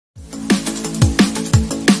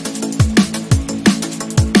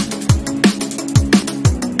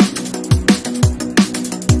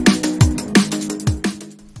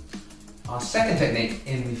technique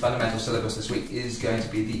in the fundamental syllabus this week is going to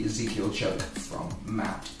be the Ezekiel choke from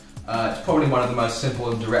mount. It's probably one of the most simple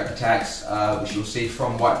and direct attacks which you'll see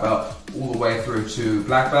from white belt all the way through to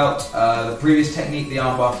black belt. The previous technique, the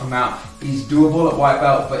armbar from mount, is doable at white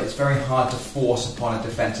belt, but it's very hard to force upon a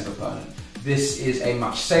defensive opponent. This is a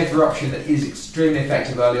much safer option that is extremely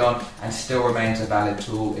effective early on and still remains a valid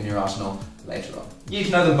tool in your arsenal later on. You need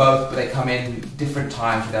to know them both, but they come in different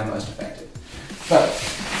times for their most effective. So,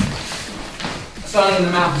 starting in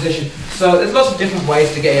the mount position. So there's lots of different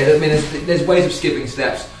ways to get it. I mean, there's ways of skipping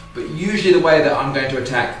steps, but usually the way that I'm going to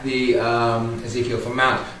attack the Ezekiel from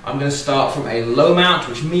mount, I'm going to start from a low mount,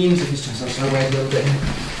 which means, if it's just a little bit,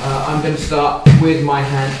 I'm going to start with my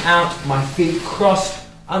hand out, my feet crossed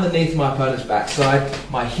underneath my opponent's backside,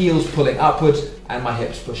 my heels pulling upwards, and my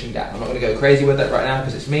hips pushing down. I'm not going to go crazy with that right now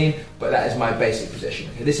because it's mean, but that is my basic position.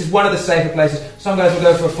 Okay, this is one of the safer places. Some guys will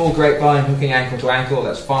go for a full grapevine, hooking ankle to ankle,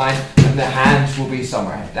 that's fine, and the hands will be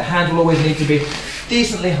somewhere. The hand will always need to be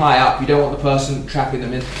decently high up. You don't want the person trapping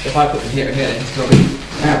them in. If I put them here and here, they can still be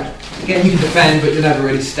out. Again, you can defend, but you're never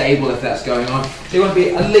really stable if that's going on. So you want to be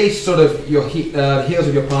at least sort of your heels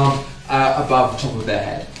of your palms above the top of their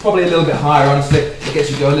head. Probably a little bit higher, honestly. It gets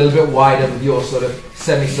you to go a little bit wider with your sort of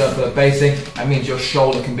semicircular basing. That means your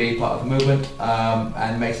shoulder can be part of the movement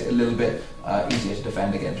and makes it a little bit easier to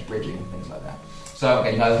defend against bridging and things like that. So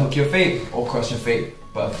again, you can either hook your feet or cross your feet.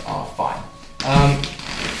 Both are fine.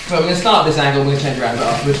 So we're going to start at this angle. We're going to change around a bit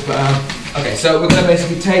afterwards. But okay, so we're going to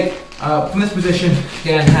basically take from this position,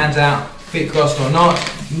 again, hands out, feet crossed or not.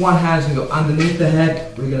 One hand's going to go underneath the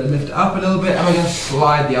head. We're going to lift it up a little bit, and we're going to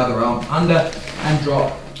slide the other arm under and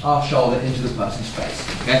drop our shoulder into the person's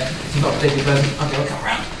face. Okay, so not particularly pleasant. Okay, we'll come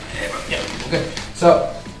around. Yeah, okay.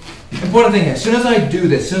 So, important thing here, as soon as I do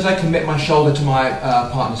this, as soon as I commit my shoulder to my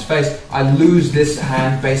partner's face, I lose this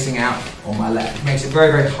hand facing out on my left. It makes it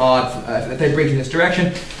very, very hard. If they bridge in this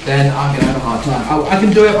direction, then I'm going to have a hard time. I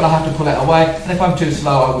can do it, but I'll have to pull it away, and if I'm too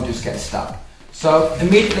slow, I will just get stuck. So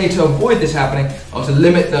immediately, to avoid this happening, or to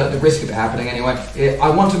limit the risk of it happening anyway, I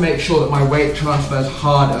want to make sure that my weight transfers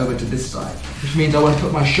hard over to this side, which means I want to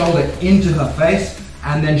put my shoulder into her face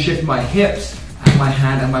and then shift my hips and my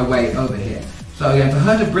hand and my weight over here. So again, for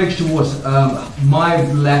her to bridge towards my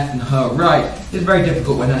left and her right is very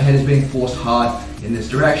difficult when her head is being forced hard in this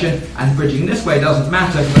direction, and bridging this way doesn't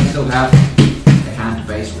matter because I still have a hand to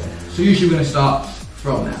base with. So usually we're going to start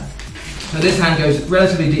from there. So this hand goes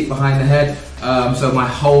relatively deep behind the head, so my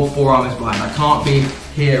whole forearm is behind. I can't be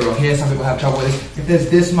here or here. Some people have trouble with this. If there's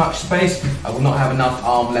this much space, I will not have enough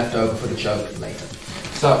arm left over for the choke later.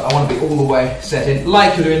 So I want to be all the way set in,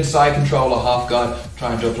 like you're doing side control or half guard,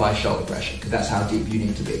 trying to apply shoulder pressure, because that's how deep you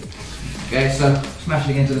need to be. Okay, so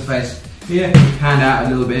smashing into the face here, hand out a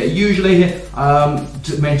little bit. Usually here,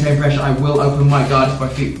 to maintain pressure, I will open my guard if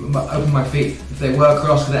open my feet if they were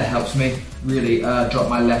crossed, because that helps me really drop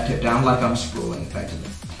my left hip down like I'm sprawling effectively.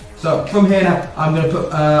 So from here now, I'm going to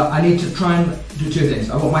put, I need to try and do two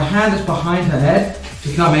things. I want my hand that's behind her head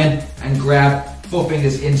to come in and grab 4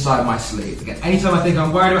 fingers inside my sleeve. Again, anytime I think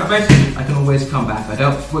I'm worried about base, I can always come back. I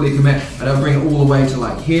don't fully commit, I don't bring it all the way to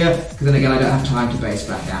like here, because then again I don't have time to base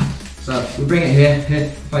back down. So we bring it here,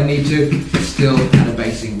 if I need to, it's still at a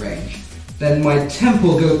basing range. Then my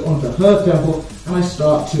temple goes onto her temple, and I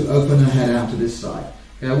start to open her head out to this side.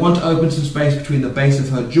 Okay, I want to open some space between the base of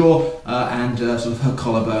her jaw and sort of her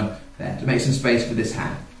collarbone there, to make some space for this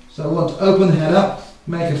hand. So I want to open the head up,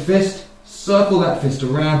 make a fist, circle that fist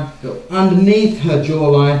around, go underneath her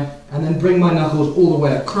jawline, and then bring my knuckles all the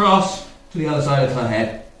way across to the other side of her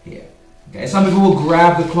head here. Okay, some people will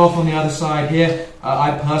grab the cloth on the other side here.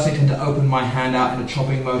 I personally tend to open my hand out in a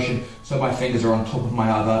chopping motion so my fingers are on top of my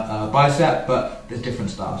other bicep, but there's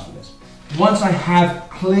different styles for this. Once I have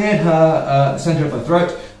cleared her, the center of her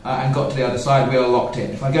throat and got to the other side, we are locked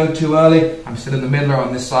in. If I go too early, I'm still in the middle, or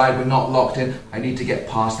on this side, we're not locked in. I need to get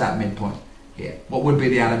past that midpoint here. What would be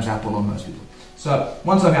the Adam's apple on most people. So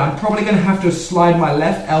once I'm here, I'm probably going to have to slide my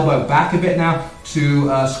left elbow back a bit now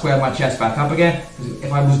to square my chest back up again. Because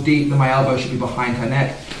if I was deep, then my elbow should be behind her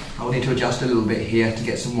neck. I will need to adjust a little bit here to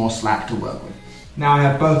get some more slack to work with. Now I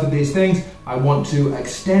have both of these things. I want to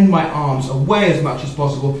extend my arms away as much as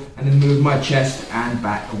possible and then move my chest and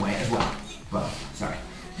back away as well. Well, sorry.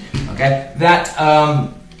 Okay, that,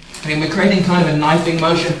 I mean, we're creating kind of a knifing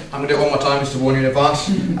motion. I'm going to do it one more time just to warn you in advance.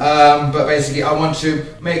 But basically I want to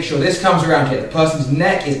make sure this comes around here. The person's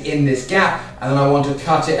neck is in this gap, and then I want to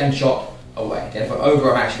cut it and chop away. Okay, if I'm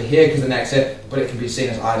over, I'm actually here because the neck's here, but it can be seen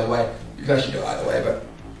as either way. You guys should do it either way, but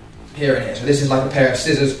here and here. So this is like a pair of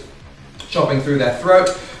scissors chopping through their throat.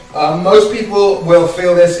 Most people will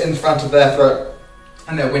feel this in front of their throat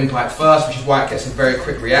and their windpipe first, which is why it gets a very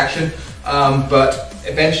quick reaction. But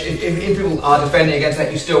eventually, if people are defending against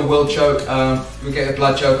that, you still will choke. You'll get a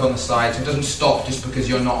blood choke on the side, so it doesn't stop just because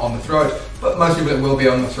you're not on the throat. But most people it will be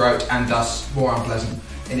on the throat, and thus more unpleasant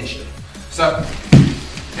initially. So,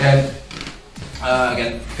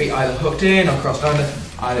 again, feet either hooked in or crossed under.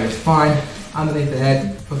 Either is fine. Underneath the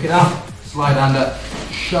head, hook it up, slide under,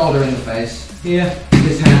 shoulder in the face. Here,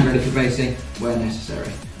 this hand ready for basing where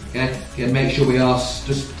necessary. Okay, again, make sure we are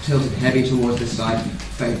just tilted heavy towards this side,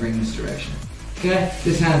 favouring this direction. Okay,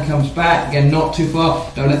 this hand comes back, again, not too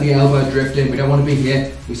far, don't let the elbow drift in, we don't want to be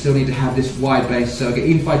here, we still need to have this wide base, so again,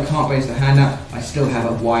 even if I can't base the hand out, I still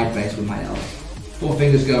have a wide base with my elbow. 4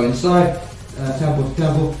 fingers go inside, temple to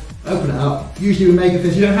temple, open it up. Usually we make a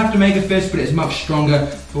fist, you don't have to make a fist, but it's much stronger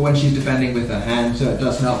for when she's defending with her hand, so it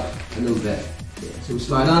does help a little bit. So we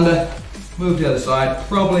slide under, move to the other side,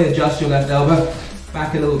 probably adjust your left elbow,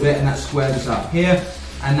 back a little bit, and that squares us up here.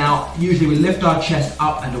 And now, usually we lift our chest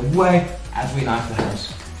up and away as we knife the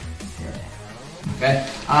hands. Okay.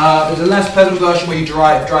 There's a less pleasant version where you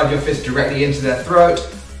drive your fist directly into their throat.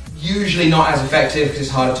 Usually not as effective because it's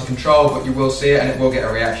harder to control, but you will see it and it will get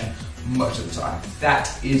a reaction most of the time.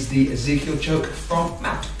 That is the Ezekiel choke from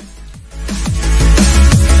mount.